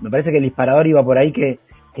mundo. Me parece que el disparador iba por ahí, que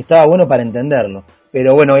estaba bueno para entenderlo.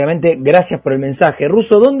 Pero bueno, obviamente, gracias por el mensaje.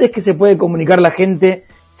 Russo, ¿dónde es que se puede comunicar la gente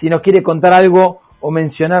si nos quiere contar algo o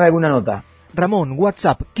mencionar alguna nota? Ramón,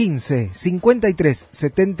 WhatsApp 15 53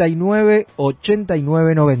 79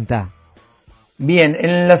 89 90. Bien,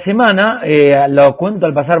 en la semana, lo cuento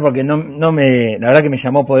al pasar porque la verdad que me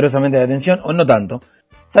llamó poderosamente la atención, o no tanto.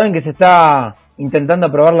 Saben que se está intentando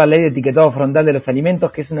aprobar la ley de etiquetado frontal de los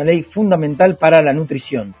alimentos, que es una ley fundamental para la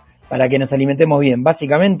nutrición, para que nos alimentemos bien.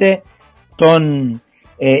 Básicamente son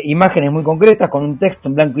imágenes muy concretas con un texto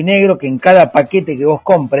en blanco y negro que en cada paquete que vos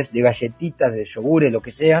compres, de galletitas, de yogures, lo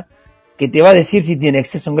que sea, que te va a decir si tiene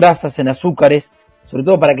exceso en grasas, en azúcares, sobre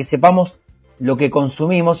todo para que sepamos lo que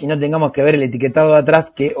consumimos y no tengamos que ver el etiquetado de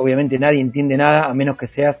atrás, que obviamente nadie entiende nada a menos que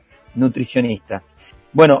seas nutricionista.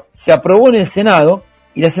 Bueno, se aprobó en el Senado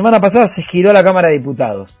y la semana pasada se giró a la Cámara de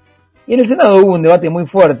Diputados. Y en el Senado hubo un debate muy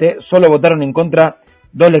fuerte, solo votaron en contra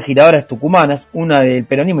 2 legisladoras tucumanas, una del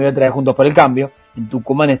peronismo y otra de Juntos por el Cambio. En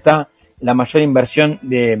Tucumán está la mayor inversión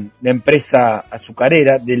de empresa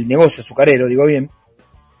azucarera, del negocio azucarero, digo bien.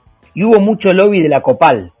 Y hubo mucho lobby de la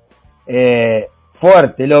Copal,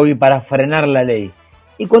 fuerte lobby para frenar la ley.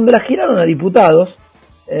 Y cuando la giraron a diputados,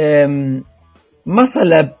 Massa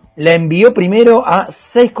la envió primero a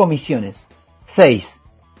 6 comisiones. 6.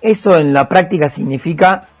 Eso en la práctica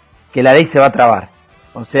significa que la ley se va a trabar.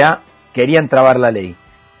 O sea, querían trabar la ley.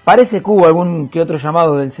 Parece que hubo algún que otro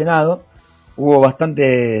llamado del Senado, hubo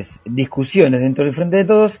bastantes discusiones dentro del Frente de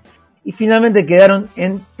Todos y finalmente quedaron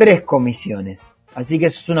en 3 comisiones. Así que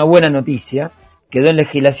eso es una buena noticia. Quedó en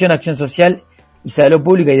Legislación, Acción Social y Salud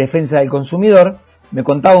Pública y Defensa del Consumidor. Me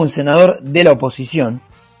contaba un senador de la oposición,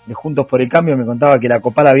 de Juntos por el Cambio, me contaba que la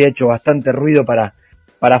Copal había hecho bastante ruido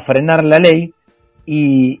para frenar la ley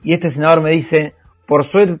y este senador me dice, por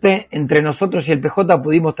suerte entre nosotros y el PJ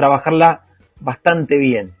pudimos trabajarla bastante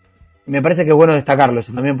bien. Y me parece que es bueno destacarlo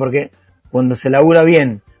eso también porque cuando se labura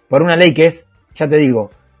bien por una ley que es, ya te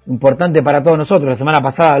digo, importante para todos nosotros. La semana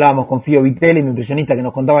pasada hablábamos con Fío Vitelli, nutricionista, que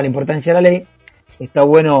nos contaba la importancia de la ley. Está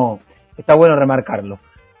bueno remarcarlo.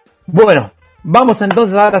 Bueno, vamos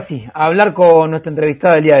entonces ahora sí a hablar con nuestra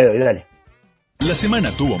entrevistada del día de hoy. Dale. La semana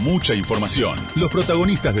tuvo mucha información. Los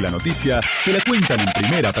protagonistas de la noticia te la cuentan en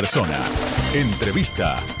primera persona.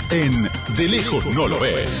 Entrevista en De Lejos No Lo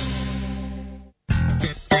Ves.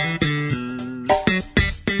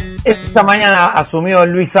 Esta mañana asumió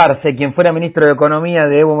Luis Arce, quien fuera ministro de Economía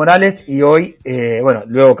de Evo Morales y hoy,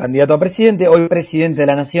 luego candidato a presidente, hoy presidente de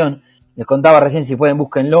la Nación. Les contaba recién, si pueden,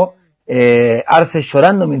 búsquenlo. Arce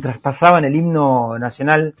llorando mientras pasaban el himno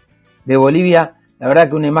nacional de Bolivia. La verdad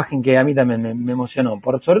que una imagen que a mí también me emocionó,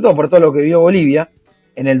 sobre todo por todo lo que vio Bolivia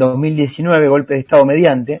en el 2019, golpe de Estado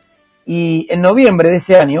mediante. Y en noviembre de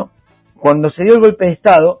ese año, cuando se dio el golpe de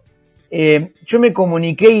Estado, yo me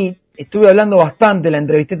comuniqué y estuve hablando bastante, la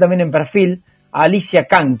entrevisté también en perfil, a Alicia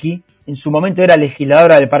Canqui. En su momento era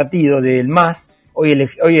legisladora del partido, del MAS,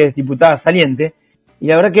 hoy es diputada saliente. Y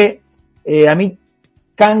la verdad que a mí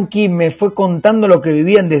Canqui me fue contando lo que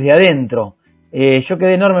vivían desde adentro. Yo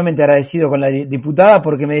quedé enormemente agradecido con la diputada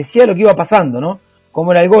porque me decía lo que iba pasando, ¿no?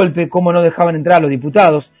 Cómo era el golpe, cómo no dejaban entrar a los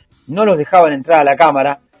diputados, no los dejaban entrar a la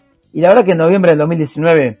Cámara. Y la verdad que en noviembre del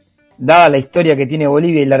 2019, dada la historia que tiene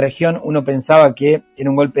Bolivia y la región, uno pensaba que era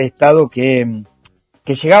un golpe de Estado que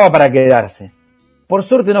llegaba para quedarse. Por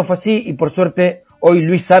suerte no fue así y por suerte hoy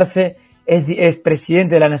Luis Arce es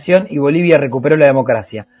presidente de la Nación y Bolivia recuperó la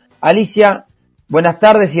democracia. Alicia, buenas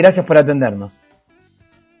tardes y gracias por atendernos.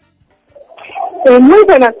 Muy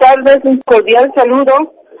buenas tardes, un cordial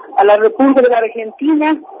saludo a la República de la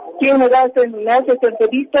Argentina, quien me hace esta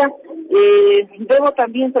entrevista. Debo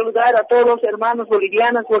también saludar a todos los hermanos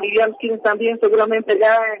bolivianos quienes también seguramente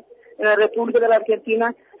ya en la República de la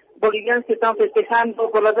Argentina, bolivianos que están festejando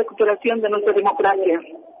por la recuperación de nuestra democracia.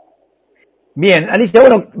 Bien, Alicia,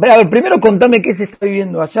 bueno, a ver, primero contame qué se está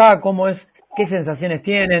viviendo allá, cómo es, qué sensaciones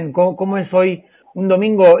tienen, cómo es hoy un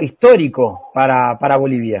domingo histórico para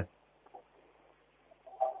Bolivia.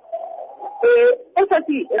 Es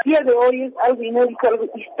así, el día de hoy es algo inédito, algo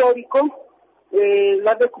histórico,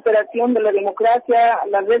 la recuperación de la democracia,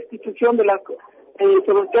 la restitución de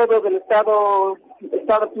sobre todo del Estado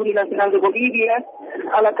plurinacional de Bolivia,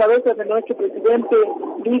 a la cabeza de nuestro presidente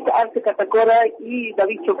Luis Arce Catacora y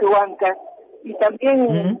David Choquehuanca, y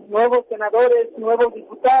también nuevos senadores, nuevos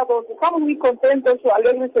diputados. Estamos muy contentos,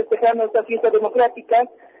 alegres festejando esta fiesta democrática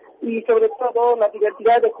y sobre todo la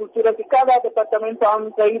diversidad de culturas que cada departamento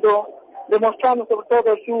han traído, demostrando sobre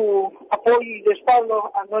todo su apoyo y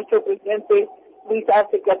respaldo a nuestro presidente Luis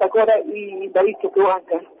Arce Catacora y David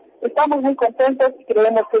Choquehuanca. Estamos muy contentos y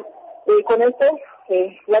creemos que con esto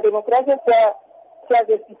la democracia se ha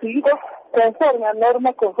destituido conforme a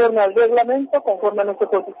norma, conforme al reglamento, conforme a nuestra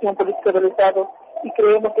constitución política del Estado, y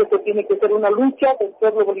creemos que esto tiene que ser una lucha del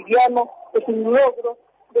pueblo boliviano, es un logro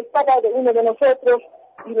de cada uno de nosotros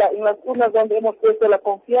y en las urnas donde hemos puesto la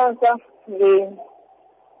confianza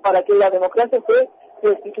para que la democracia se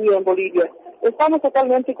restituya en Bolivia. Estamos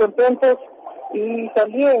totalmente contentos y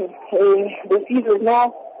también decirles,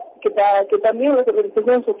 ¿no?, que también las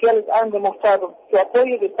organizaciones sociales han demostrado su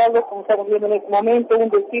apoyo y respaldo, como estamos viendo en este momento, un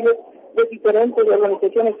desfile de diferentes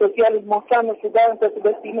organizaciones sociales mostrando su danza, su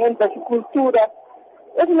vestimenta, su cultura.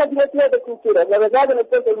 Es una diversidad de culturas. La verdad,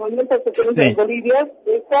 del movimiento socialista en Bolivia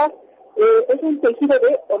es un tejido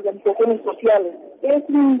de organizaciones sociales. Es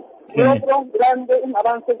un logro grande, un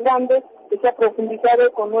avance grande que se ha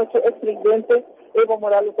profundizado con nuestro expresidente Evo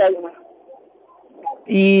Morales Ayma.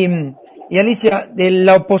 Y Alicia, de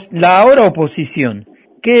la ahora oposición,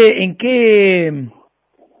 ¿en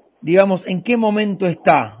qué momento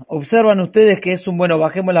está? ¿Observan ustedes que es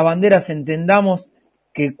bajemos las banderas, entendamos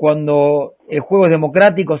que cuando el juego es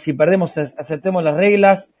democrático, si perdemos aceptemos las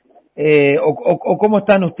reglas, o cómo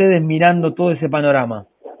están ustedes mirando todo ese panorama?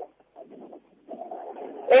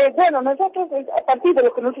 Nosotros, a partir de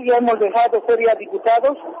lo que nosotros ya hemos dejado ser ya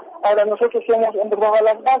diputados, ahora nosotros hemos bajado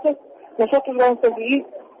las bases, nosotros vamos a seguir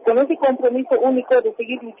con ese compromiso único de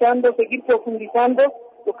seguir luchando, seguir profundizando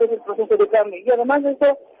lo que es el proceso de cambio. Y además de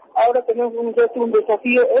eso, ahora tenemos un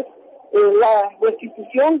desafío, es la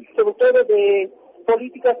restitución, sobre todo de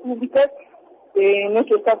políticas públicas de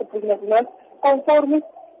nuestro Estado plurinacional, conforme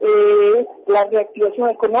la reactivación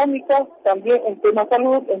económica, también en tema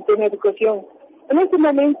salud, en tema educación. En este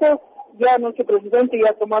momento ya nuestro presidente ya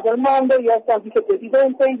ha tomado el mando, ya está el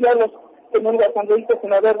vicepresidente, ya los tenemos asambleístas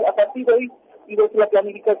en a partir de hoy y desde la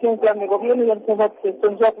planificación, plan de gobierno, ya nos vamos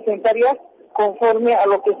a presentar ya conforme a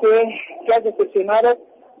lo que se ha decepcionado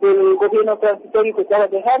del gobierno transitorio que se va a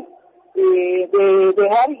dejar,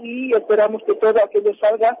 y esperamos que todo aquello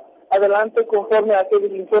salga adelante conforme a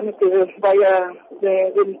aquellos informes que vaya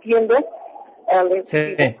emitiendo.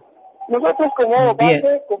 Nosotros como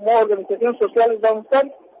base, como organización social,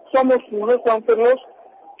 somos los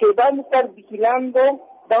que vamos a estar vigilando,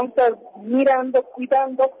 vamos a estar mirando,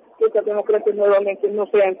 cuidando que esta democracia nuevamente no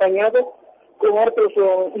sea empañada con otras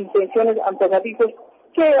intenciones antagonistas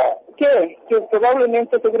que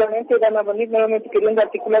probablemente, seguramente van a venir nuevamente queriendo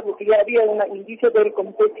articular, porque ya había un indicio de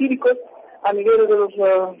comités cívicos a nivel de los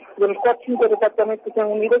 4 o 5 departamentos que se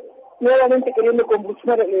han unido, nuevamente queriendo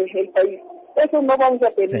convulsionar el país. Eso no vamos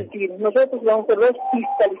a permitir. Nosotros vamos a ser los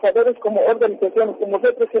fiscalizadores como organizaciones, como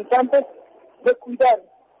representantes, de cuidar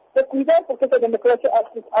porque esta democracia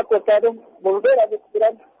ha tratado volver a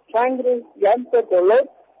recuperar sangre, llanto, dolor,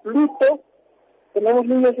 luto. Tenemos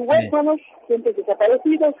niños huérfanos, gente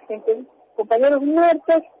desaparecidos, compañeros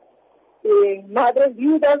muertos, madres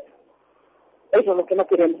viudas. Eso es lo que no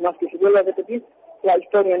queremos, más que se vuelva a repetir la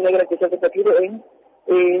historia negra que se ha repetido en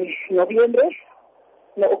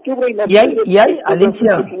octubre y noviembre. ¿Y hay,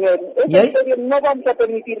 Alicia? Esa historia no vamos a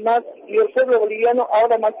permitir más, y el pueblo boliviano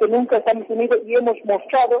ahora más que nunca estamos unidos y hemos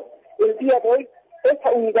mostrado el día de hoy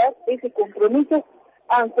esa unidad, ese compromiso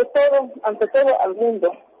ante todo al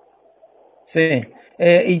mundo. Sí,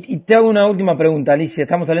 y te hago una última pregunta, Alicia.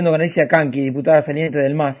 Estamos hablando con Alicia Canqui, diputada saliente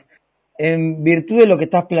del MAS. En virtud de lo que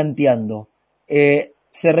estás planteando,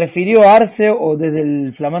 ¿se refirió Arce o desde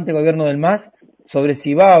el flamante gobierno del MAS sobre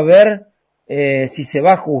si va a haber, si se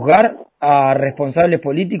va a juzgar a responsables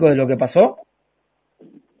políticos de lo que pasó?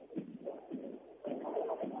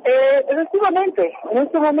 Efectivamente, en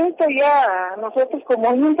este momento ya nosotros como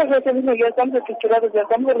movimiento socialismo ya estamos estructurados, ya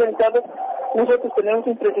estamos organizados. Nosotros tenemos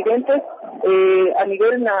un presidente a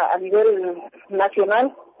nivel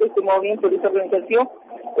nacional de este movimiento de esta organización,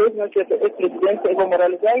 es nuestro expresidente Evo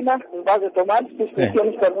Morales Ayma, va a retomar sus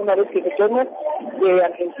funciones alguna vez que retorne de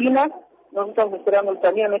Argentina. Nosotros estamos esperando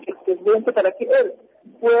también a nuestro expresidente para que él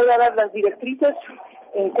pueda dar las directrices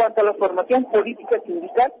en cuanto a la formación política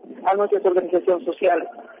sindical a nuestras organizaciones sociales.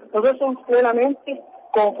 Nosotros somos plenamente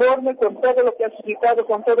conformes con todo lo que ha suscitado,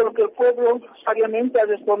 con todo lo que el pueblo sabiamente ha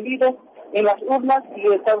respondido en las urnas, y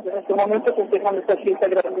estamos en este momento festejando esta fiesta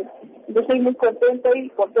grande. Yo estoy muy contento y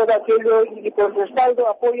por todo aquello y por el respaldo,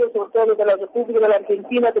 apoyo sobre todo de la República de la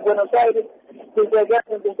Argentina, de Buenos Aires, desde allá,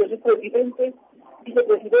 desde sus presidentes,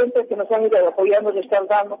 vicepresidentes que nos han ido apoyando, nos están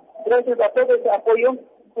dando. Gracias a todo ese apoyo,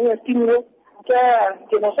 un estímulo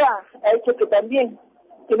que nos ha hecho que también,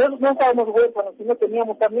 que nosotros no estábamos huérfanos, sino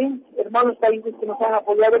teníamos también hermanos países que nos han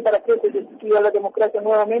apoyado para que se destituya la democracia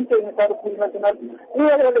nuevamente en el Estado plurinacional. Muy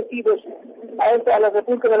agradecidos a la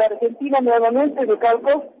República de la Argentina, nuevamente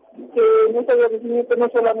recalco que en este agradecimiento no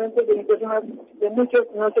solamente de personas, de muchos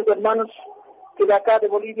de nuestros hermanos que de acá de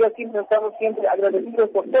Bolivia, siempre estamos siempre agradecidos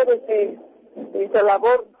por toda esta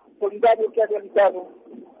labor solidaria que ha realizado.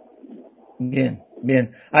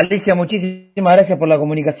 Bien. Alicia, muchísimas gracias por la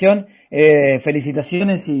comunicación,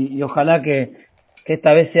 felicitaciones y ojalá que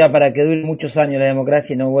esta vez sea para que dure muchos años la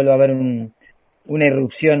democracia y no vuelva a haber una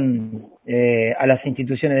irrupción a las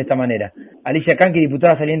instituciones de esta manera. Alicia Canqui,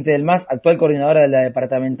 diputada saliente del MAS, actual coordinadora de la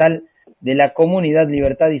departamental de la Comunidad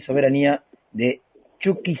Libertad y Soberanía de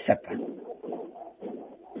Chuquisaca.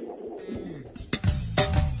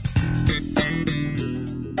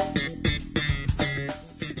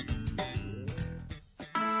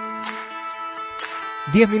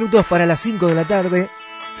 10 minutos para las 5 de la tarde.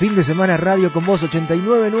 Fin de semana Radio con Vos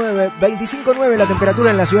 89.9, 25.9 la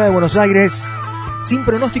temperatura en la ciudad de Buenos Aires. Sin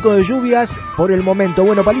pronóstico de lluvias por el momento.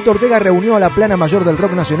 Bueno, Palito Ortega reunió a la plana mayor del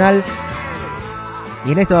rock nacional.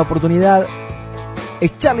 Y en esta oportunidad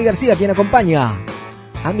es Charly García quien acompaña.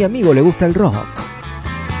 A mi amigo le gusta el rock.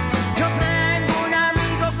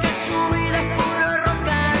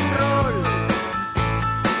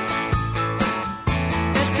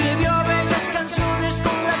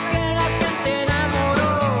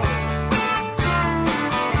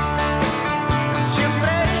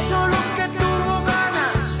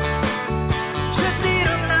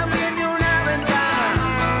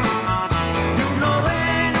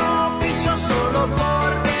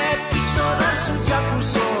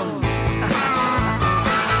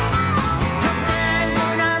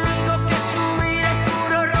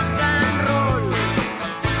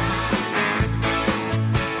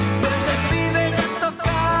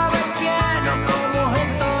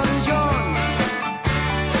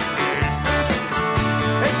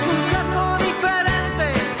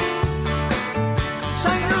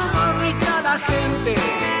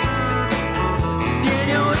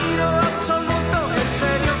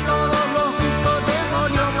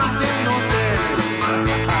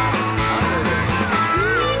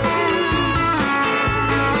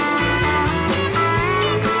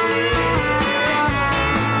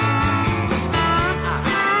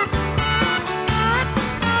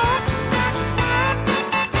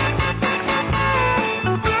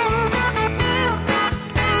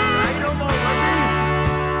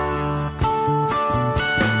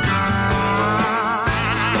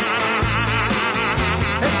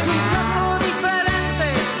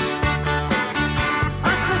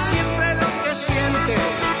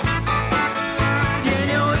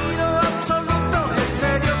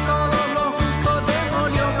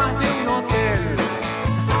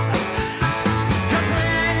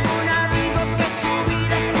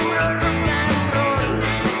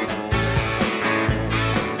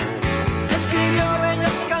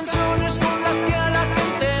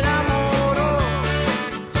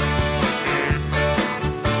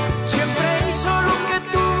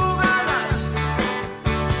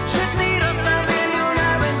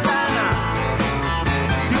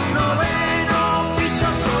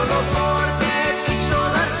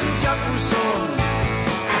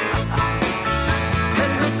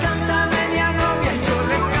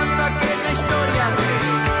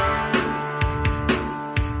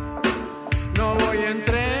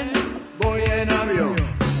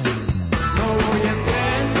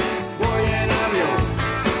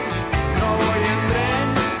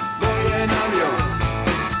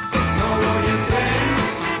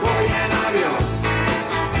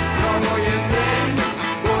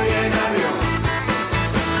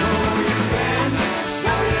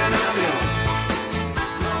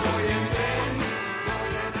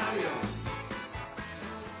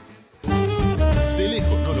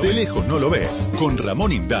 No lo ves, con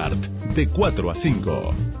Ramón Indart, de 4 a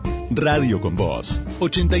 5. Radio con Vos,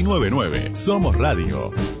 89.9. Somos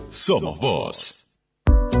radio, somos vos.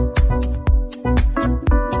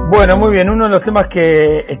 Bueno, muy bien, uno de los temas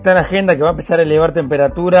que está en la agenda, que va a empezar a elevar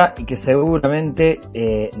temperatura y que seguramente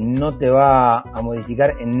no te va a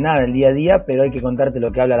modificar en nada el día a día, pero hay que contarte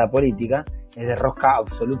lo que habla la política, es de rosca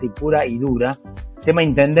absoluta y pura y dura. Tema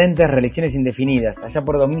intendentes, reelecciones indefinidas. Allá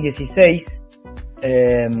por 2016...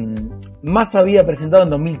 Massa había presentado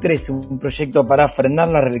en 2013 un proyecto para frenar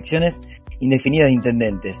las reelecciones indefinidas de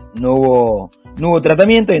intendentes. No hubo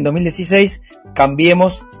tratamiento y en 2016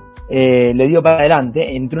 Cambiemos le dio para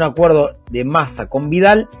adelante entre un acuerdo de Massa con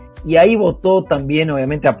Vidal y ahí votó también,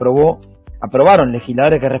 obviamente aprobaron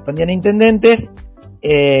legisladores que respondían a intendentes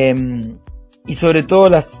y sobre todo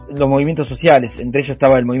los movimientos sociales, entre ellos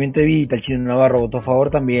estaba el movimiento Evita, el Chino Navarro votó a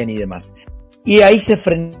favor también y demás. Y ahí se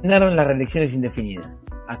frenaron las reelecciones indefinidas.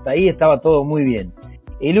 Hasta ahí estaba todo muy bien.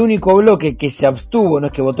 El único bloque que se abstuvo, no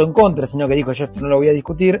es que votó en contra, sino que dijo yo esto no lo voy a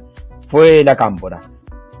discutir, fue la Cámpora.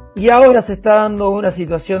 Y ahora se está dando una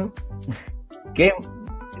situación que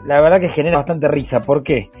la verdad que genera bastante risa. ¿Por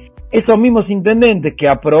qué? Esos mismos intendentes que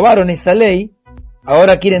aprobaron esa ley,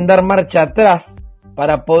 ahora quieren dar marcha atrás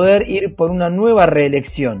para poder ir por una nueva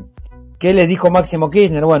reelección. ¿Qué les dijo Máximo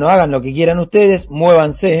Kirchner? Bueno, hagan lo que quieran ustedes,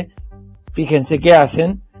 muévanse. Fíjense qué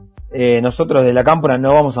hacen. Nosotros de la Cámpora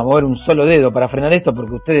no vamos a mover un solo dedo para frenar esto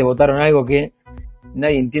porque ustedes votaron algo que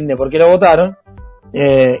nadie entiende por qué lo votaron.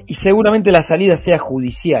 Y seguramente la salida sea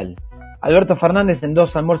judicial. Alberto Fernández en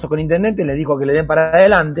 2 almuerzos con intendentes les dijo que le den para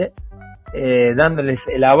adelante, dándoles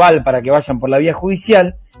el aval para que vayan por la vía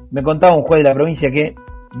judicial. Me contaba un juez de la provincia que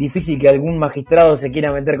difícil que algún magistrado se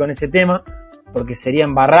quiera meter con ese tema, porque sería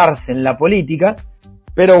embarrarse en la política,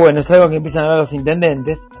 pero bueno, es algo que empiezan a hablar los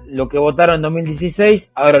intendentes. Lo que votaron en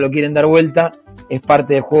 2016, ahora lo quieren dar vuelta, es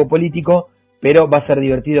parte del juego político, pero va a ser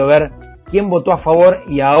divertido ver quién votó a favor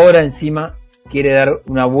y ahora encima quiere dar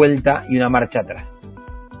una vuelta y una marcha atrás.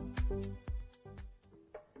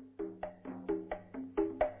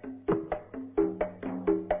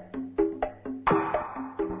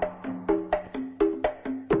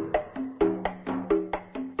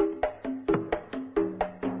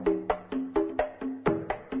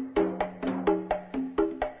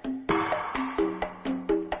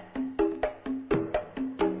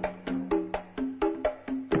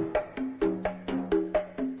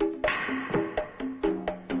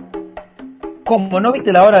 ¿Cómo no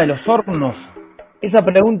viste la hora de los hornos? Esa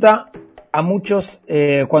pregunta a muchos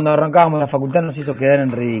cuando arrancábamos la facultad nos hizo quedar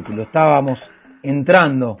en ridículo. Estábamos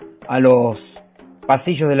entrando a los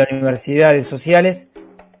pasillos de la Universidad de Sociales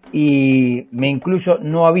y me incluyo,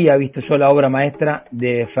 no había visto yo la obra maestra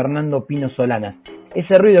de Fernando Pino Solanas.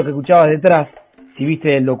 Ese ruido que escuchabas detrás, si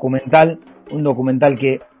viste el documental, un documental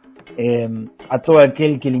que a todo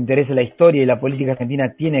aquel que le interese la historia y la política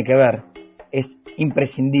argentina tiene que ver, es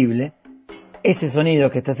imprescindible. Ese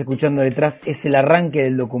sonido que estás escuchando detrás es el arranque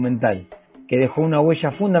del documental, que dejó una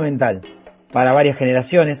huella fundamental para varias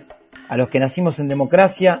generaciones, a los que nacimos en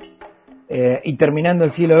democracia y terminando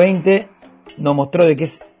el siglo XX, nos mostró de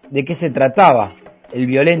qué se trataba el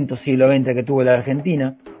violento siglo XX que tuvo la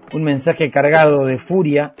Argentina, un mensaje cargado de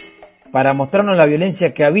furia para mostrarnos la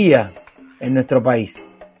violencia que había en nuestro país,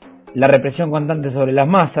 la represión constante sobre las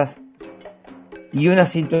masas y una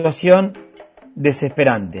situación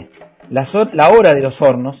desesperante. La hora de los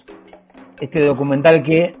hornos, este documental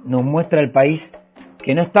que nos muestra el país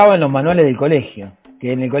que no estaba en los manuales del colegio,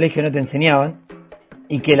 que en el colegio no te enseñaban,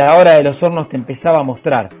 y que la hora de los hornos te empezaba a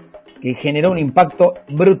mostrar, que generó un impacto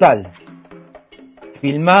brutal.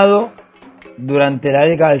 Filmado durante la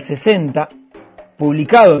década del 60,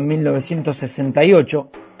 publicado en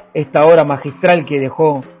 1968, esta obra magistral que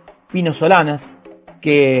dejó Pino Solanas,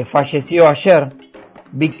 que falleció ayer,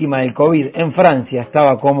 víctima del COVID en Francia,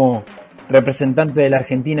 estaba como representante de la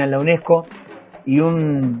Argentina en la UNESCO, y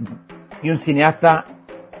un cineasta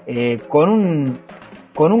con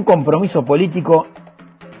un compromiso político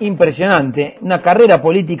impresionante, una carrera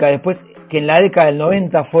política después que en la década del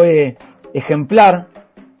 90 fue ejemplar,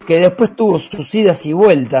 que después tuvo sus idas y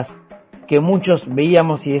vueltas, que muchos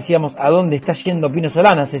veíamos y decíamos a dónde está yendo Pino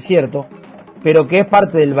Solanas, es cierto, pero que es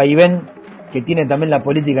parte del vaivén que tiene también la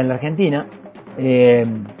política en la Argentina.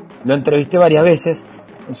 Lo entrevisté varias veces.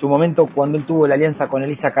 En su momento, cuando él tuvo la alianza con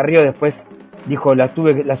Elisa Carrió, después dijo, la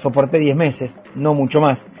soporté 10 meses, no mucho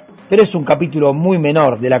más. Pero es un capítulo muy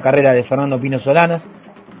menor de la carrera de Fernando Pino Solanas,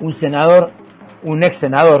 un senador, un ex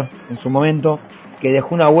senador en su momento, que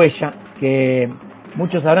dejó una huella que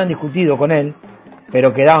muchos habrán discutido con él,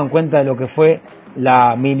 pero que daban cuenta de lo que fue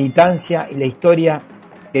la militancia y la historia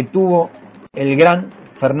que tuvo el gran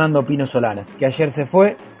Fernando Pino Solanas, que ayer se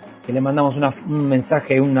fue, que le mandamos un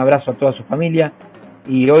mensaje y un abrazo a toda su familia.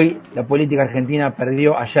 Y hoy la política argentina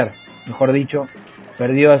perdió, ayer, mejor dicho,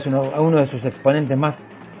 perdió a uno de sus exponentes más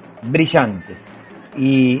brillantes.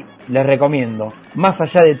 Y les recomiendo, más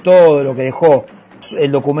allá de todo lo que dejó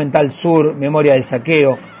el documental Sur, Memoria del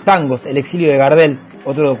Saqueo, Tangos, El exilio de Gardel,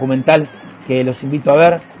 otro documental que los invito a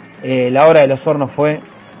ver, La hora de los hornos fue,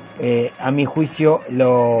 a mi juicio,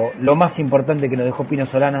 lo más importante que nos dejó Pino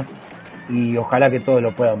Solanas, y ojalá que todos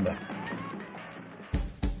lo puedan ver.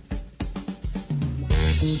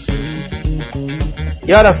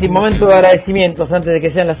 Y ahora sí, momento de agradecimientos antes de que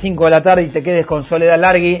sean las 5 de la tarde y te quedes con Soledad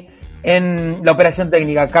Largui en la operación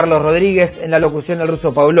técnica, Carlos Rodríguez, en la locución el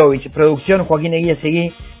ruso Pavlovich, producción Joaquín Eguía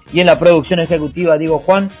Seguí y en la producción ejecutiva Diego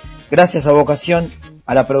Juan. Gracias a Vocación,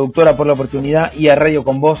 a la productora por la oportunidad y a Radio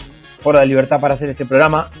Con Vos por la libertad para hacer este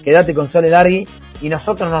programa. Quédate con Soledad Largui y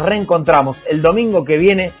nosotros nos reencontramos el domingo que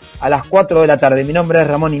viene a las 4 de la tarde. Mi nombre es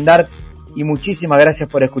Ramón Indart y muchísimas gracias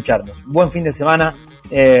por escucharnos. Buen fin de semana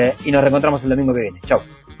y nos reencontramos el domingo que viene. Chau.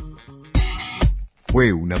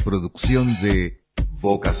 Fue una producción de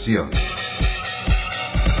Vocación.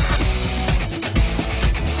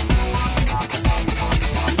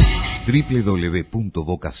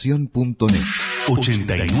 www.vocación.net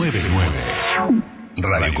 899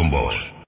 Radio Con Vos.